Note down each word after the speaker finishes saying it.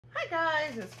Hi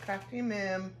guys, it's Crafty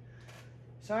Mim.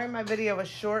 Sorry my video was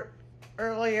short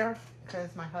earlier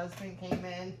because my husband came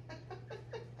in.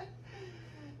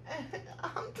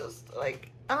 I'm just like,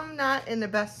 I'm not in the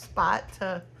best spot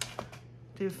to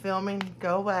do filming.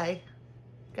 Go away.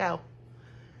 Go.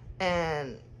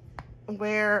 And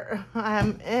where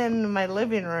I'm in my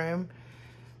living room,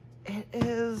 it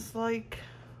is like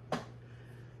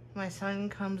my son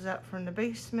comes up from the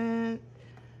basement.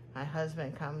 My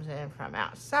husband comes in from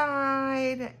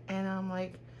outside, and I'm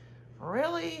like,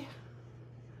 really?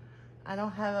 I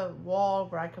don't have a wall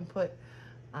where I can put,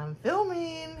 I'm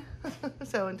filming.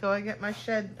 So until I get my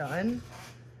shed done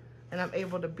and I'm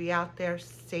able to be out there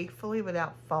safely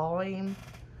without falling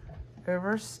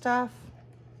over stuff.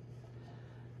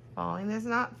 Falling is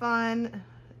not fun,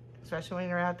 especially when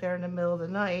you're out there in the middle of the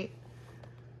night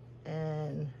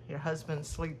and your husband's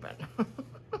sleeping.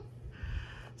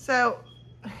 So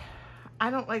I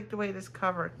don't like the way this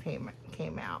cover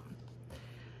came out.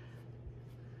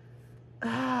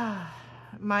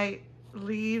 My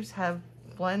leaves have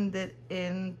blended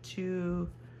into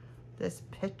this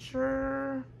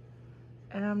picture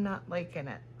and I'm not liking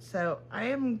it. So I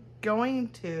am going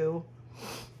to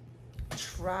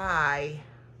try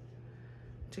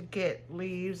to get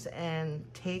leaves and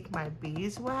take my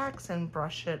beeswax and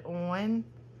brush it on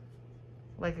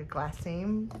like a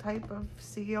glassine type of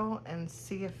seal and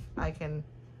see if I can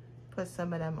put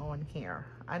some of them on here.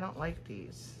 I don't like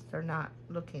these. They're not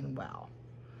looking well.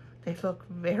 They look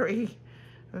very,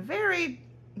 very,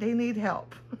 they need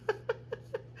help.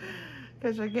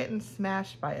 Because they're getting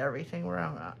smashed by everything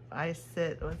where I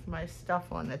sit with my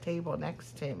stuff on the table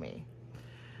next to me.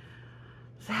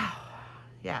 So,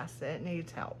 yes, it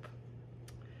needs help.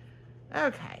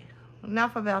 Okay,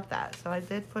 enough about that. So I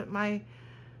did put my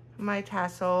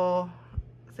tassel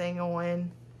thing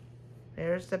on.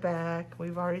 There's the back.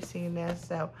 We've already seen this.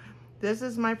 So this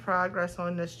is my progress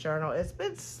on this journal. It's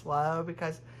been slow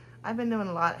because I've been doing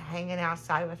a lot hanging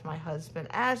outside with my husband,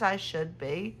 as I should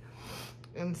be,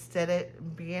 instead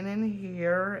of being in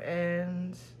here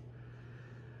and,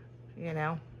 you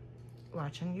know,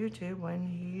 watching YouTube. When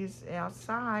he's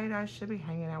outside, I should be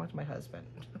hanging out with my husband.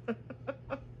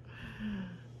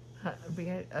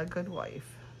 Being a good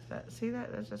wife. See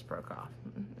that? That just broke off.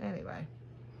 Anyway.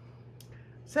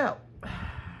 So,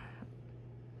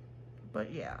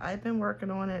 but yeah, I've been working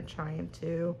on it, trying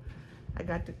to. I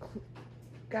got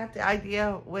the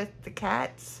idea with the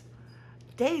cats.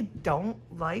 They don't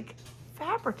like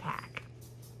Fabri-Tac.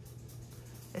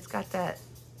 It's got that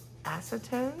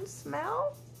acetone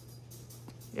smell.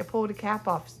 You pull the cap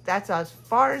off. That's as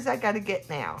far as I got to get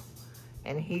now.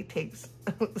 And he takes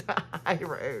the high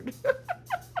road.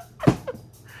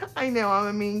 I know I'm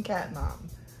a mean cat mom.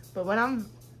 But when I'm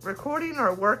recording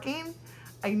or working,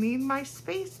 I need my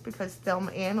space because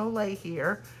Thelma Ann will lay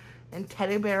here and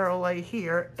Teddy Bear will lay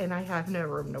here and I have no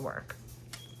room to work.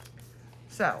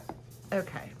 So,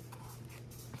 okay.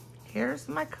 Here's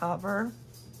my cover.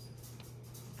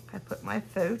 I put my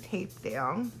faux tape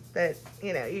down that,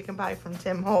 you know, you can buy from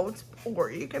Tim Holtz, or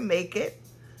you can make it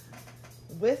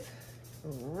with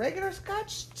regular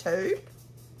Scotch tape,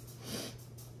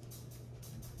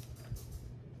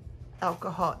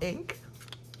 alcohol ink,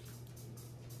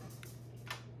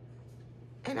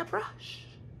 and a brush.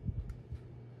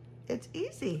 It's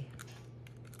easy.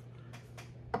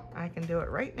 I can do it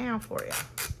right now for you.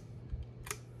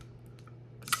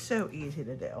 So easy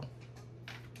to do.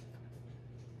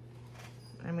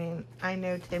 I mean, I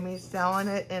know Timmy's selling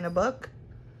it in a book,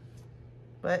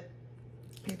 but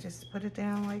you just put it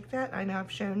down like that. I know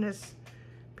I've shown this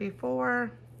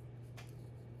before.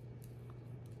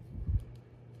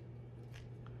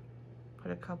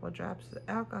 Put a couple drops of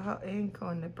alcohol ink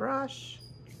on the brush.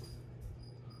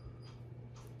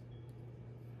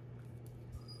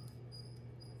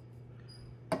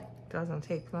 Doesn't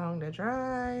take long to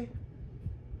dry.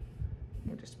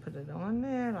 You just put it on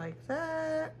there like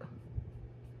that.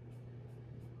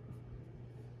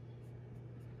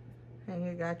 And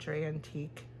you got your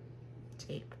antique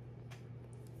tape.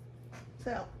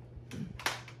 So,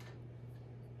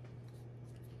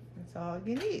 that's all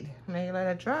you need. Now you let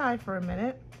it dry for a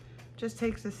minute. Just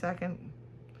takes a second.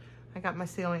 I got my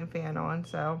ceiling fan on,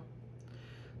 so.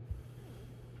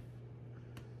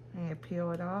 And you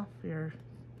peel it off. You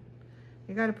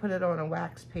got to put it on a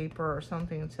wax paper or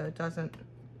something so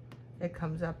it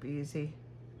comes up easy.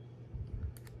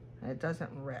 And it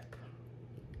doesn't rip.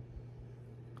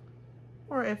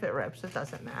 Or if it rips, it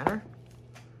doesn't matter.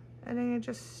 And then you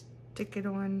just stick it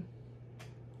on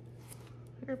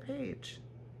your page.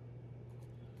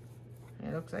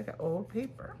 It looks like an old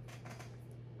paper.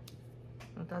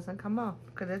 It doesn't come off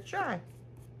because it's dry.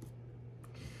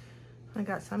 I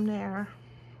got some there.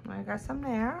 I got some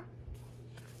there.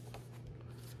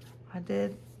 I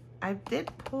did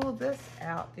pull this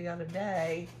out the other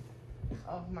day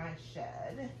of my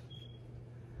shed.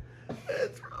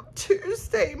 It's from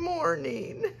Tuesday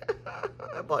morning.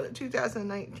 I bought it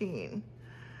 2019.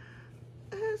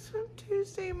 It's from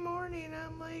Tuesday morning.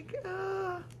 I'm like,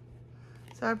 So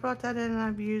I brought that in and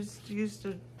I've used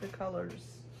the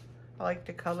colors. I like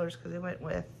the colors because it went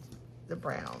with the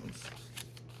browns.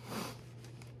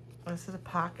 This is a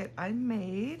pocket I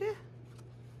made.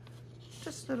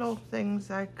 Just little things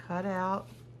I cut out.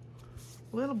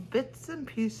 Little bits and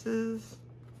pieces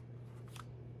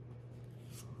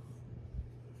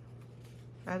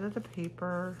out of the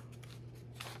paper.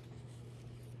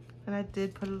 And I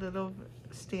did put a little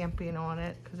stamping on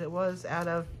it because it was out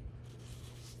of,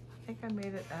 I think I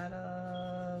made it out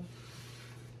of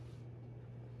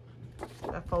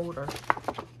a folder.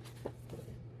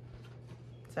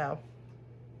 So,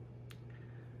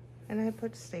 and I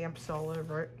put stamps all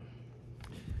over it.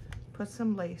 Put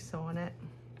some lace on it.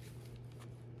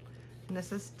 And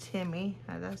this is Timmy,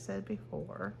 as I said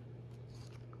before.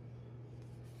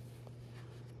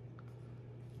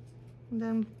 And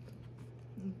then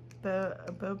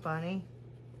Bo Bunny.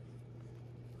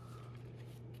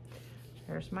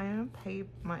 There's my own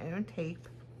tape.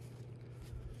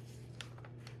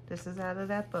 This is out of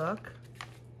that book.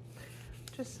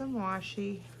 Just some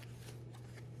washi.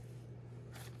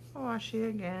 Washi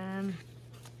again.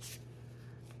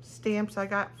 Stamps I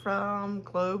got from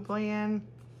Woodlands.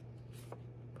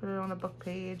 Put it on a book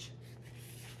page.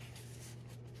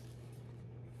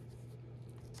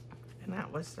 And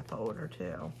that was the folder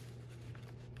too.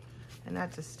 And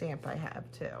that's a stamp I have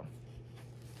too.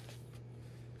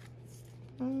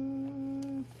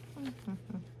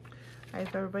 I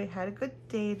hope everybody had a good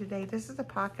day today. This is a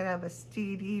pocket. I have a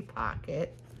CD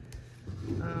pocket.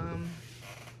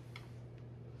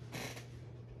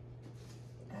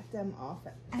 Got them off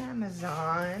of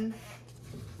Amazon.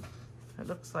 It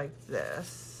looks like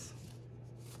this.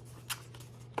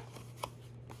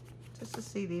 Just a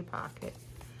CD pocket.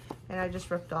 And I just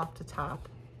ripped off the top.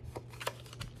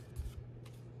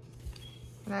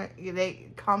 And they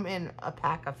come in a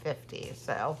pack of 50,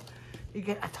 so you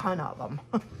get a ton of them.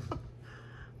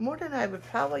 More than I would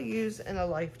probably use in a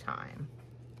lifetime.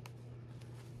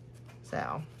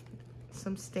 So,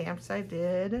 some stamps I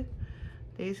did.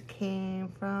 These came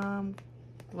from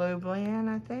Woodlands,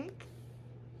 I think.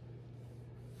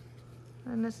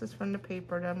 And this is from the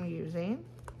paper that I'm using.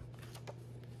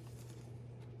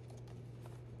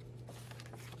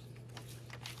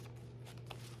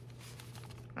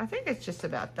 I think it's just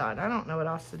about done. I don't know what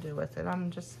else to do with it.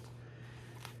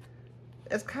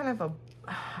 It's kind of a,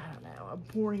 I don't know, a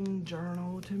boring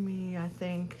journal to me, I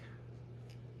think.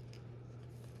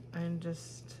 And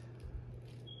just,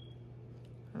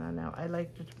 I don't know, I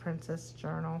like the Princess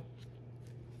Journal.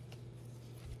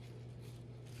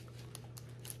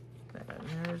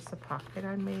 And there's the pocket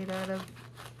I made out of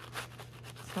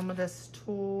some of this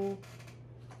tulle.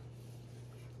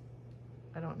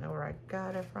 I don't know where I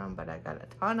got it from, but I got a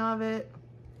ton of it.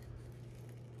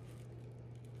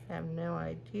 I have no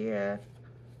idea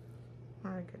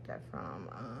where I get that from.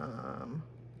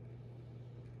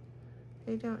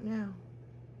 I don't know.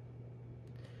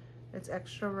 It's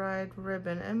extra wide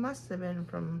ribbon. It must have been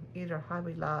from either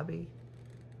Hobby Lobby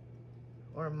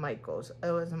or Michael's.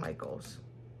 Oh, it was Michael's.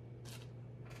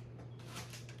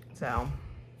 So,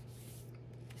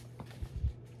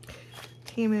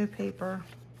 Temu paper.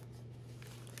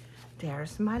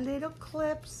 There's my little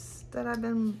clips that I've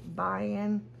been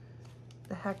buying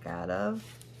the heck out of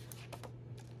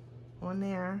on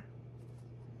there.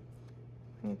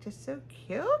 They're just so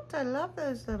cute. I love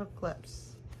those little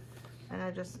clips. And I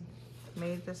just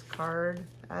made this card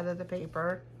out of the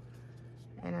paper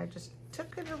and I just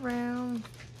took it around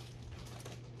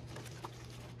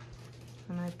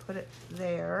and I put it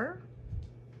there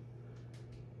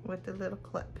with the little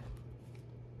clip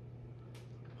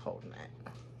holding it.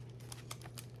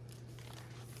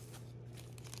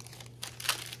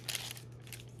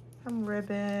 Some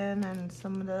ribbon and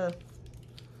some of the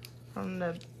from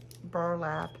the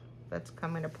burlap that's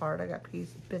coming apart. I got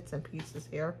bits and pieces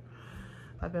here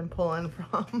I've been pulling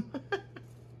from.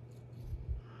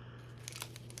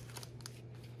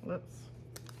 Whoops.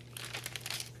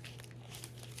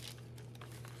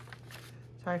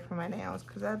 Sorry for my nails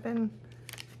because I've been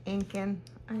inking.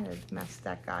 I had messed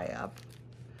that guy up,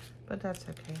 but that's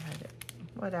okay. I did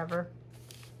whatever.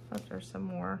 Oh, there's some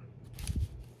more.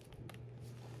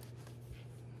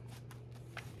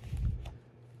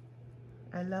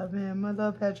 I love him. I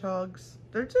love hedgehogs.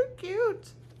 They're so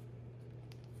cute.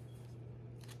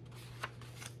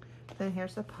 Then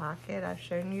here's the pocket. I've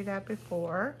shown you that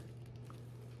before.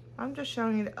 I'm just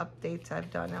showing you the updates I've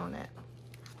done on it.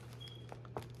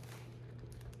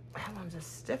 That one's a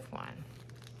stiff one.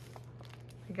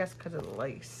 I guess because of the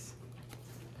lace.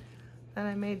 Then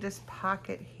I made this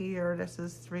pocket here. This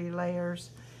is 3 layers.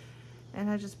 And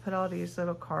I just put all these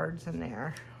little cards in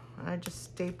there. And I just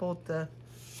stapled the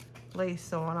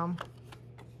lace on them.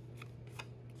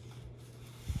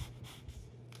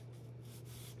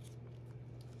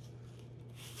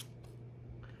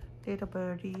 Little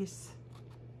birdies.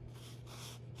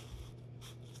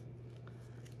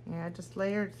 Yeah, I just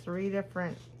layered 3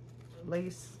 different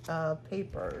lace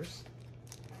papers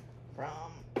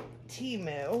from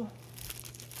Temu. I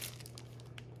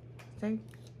think,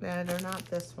 no, they're not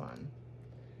this one.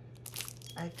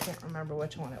 I can't remember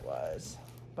which one it was,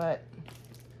 but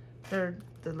they're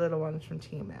the little ones from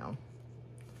Temu.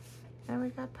 And we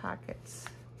got pockets.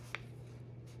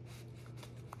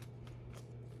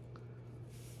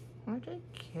 Aren't they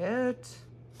cute?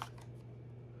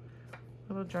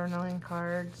 Little journaling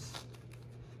cards.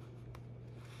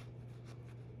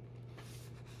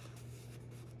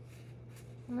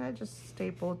 And I just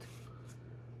stapled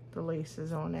the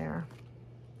laces on there.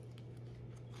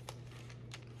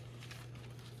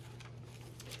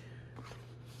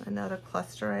 Another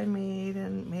cluster I made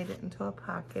and made it into a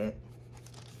pocket.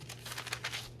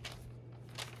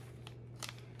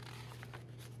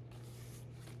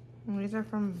 And these are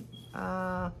from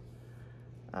Bo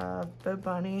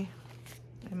Bunny.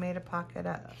 I made a pocket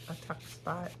at a tuck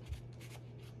spot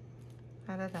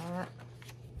out of that.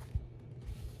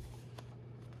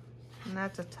 And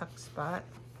that's a tuck spot.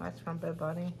 That's from Bo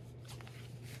Bunny.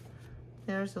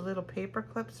 There's the little paper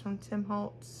clips from Tim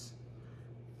Holtz.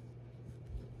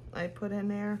 I put in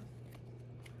there.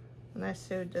 And I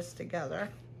sewed this together.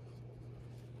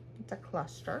 It's a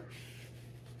cluster.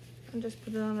 And just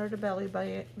put it under the belly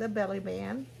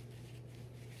band.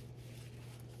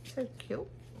 So cute.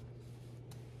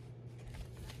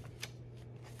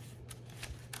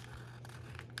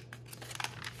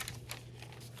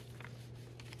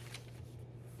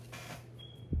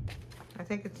 I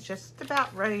think it's just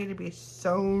about ready to be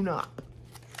sewn up.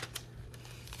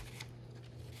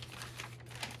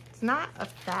 It's not a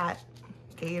fat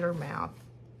gator mouth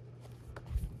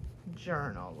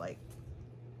journal like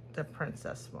the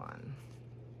princess one,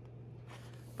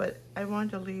 but I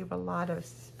wanted to leave a lot of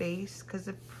space because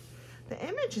the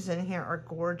images in here are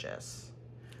gorgeous.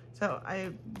 So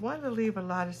I wanted to leave a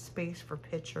lot of space for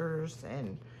pictures,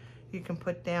 and you can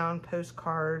put down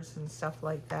postcards and stuff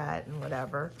like that and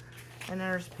whatever. And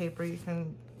there's paper you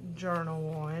can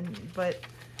journal on, but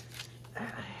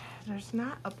there's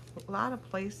not a lot of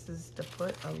places to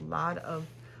put a lot of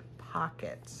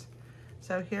pockets.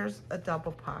 So here's a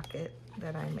double pocket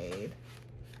that I made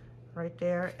right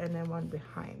there, and then one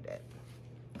behind it.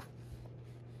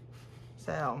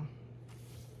 So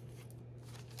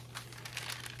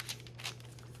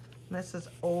this is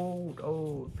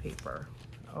old paper.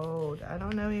 Old. I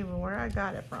don't know even where I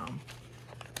got it from.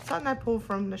 Something I pulled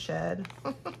from the shed.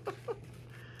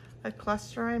 A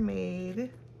cluster I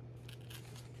made.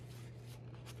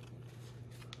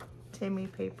 Timmy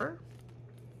paper.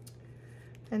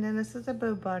 And then this is a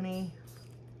Bo Bunny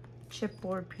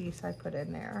chipboard piece I put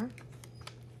in there.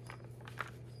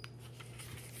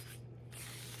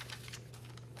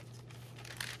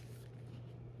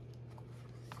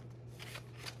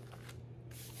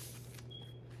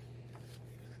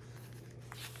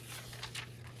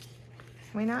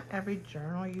 I mean, not every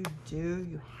journal you do,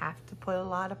 you have to put a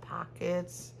lot of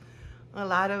pockets, a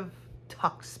lot of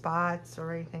tuck spots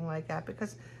or anything like that,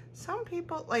 because some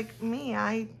people, like me,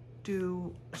 I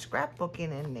do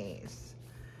scrapbooking in these.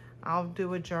 I'll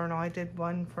do a journal. I did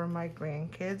one for my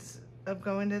grandkids of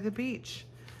going to the beach,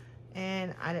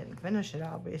 and I didn't finish it,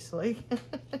 obviously,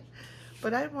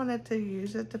 but I wanted to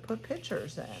use it to put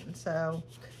pictures in. So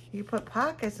you put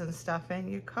pockets and stuff in,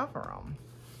 you cover them.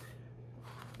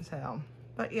 So,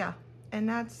 but yeah, and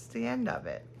that's the end of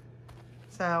it.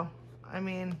 So, I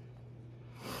mean,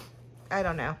 I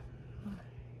don't know.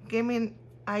 Give me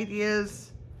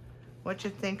ideas, what you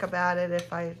think about it,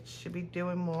 if I should be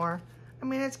doing more. I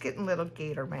mean, it's getting little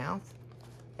gator mouth.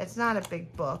 It's not a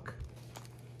big book.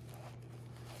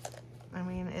 I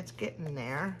mean, it's getting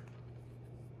there.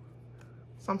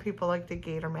 Some people like the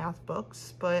gator mouth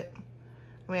books, but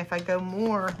I mean, if I go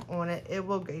more on it, it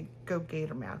will go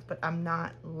gator mouth, but I'm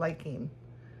not liking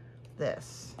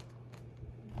this.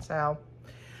 So,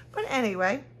 but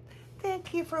anyway,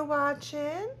 thank you for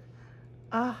watching.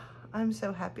 I'm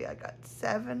so happy I got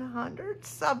 700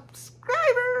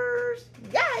 subscribers.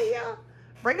 Yeah,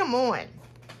 bring them on.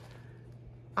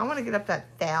 I want to get up that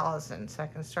 1,000 so I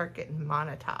can start getting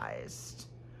monetized.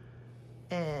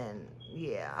 And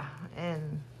yeah,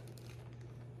 and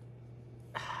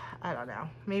I don't know.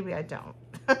 Maybe I don't.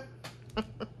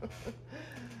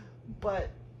 But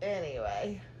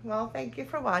anyway, well, thank you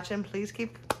for watching. Please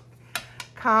keep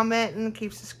commenting,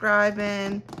 keep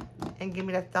subscribing, and give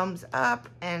me the thumbs up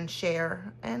and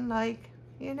share and like,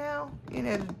 you know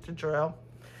the drill.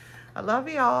 I love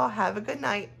y'all. Have a good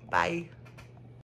night. Bye.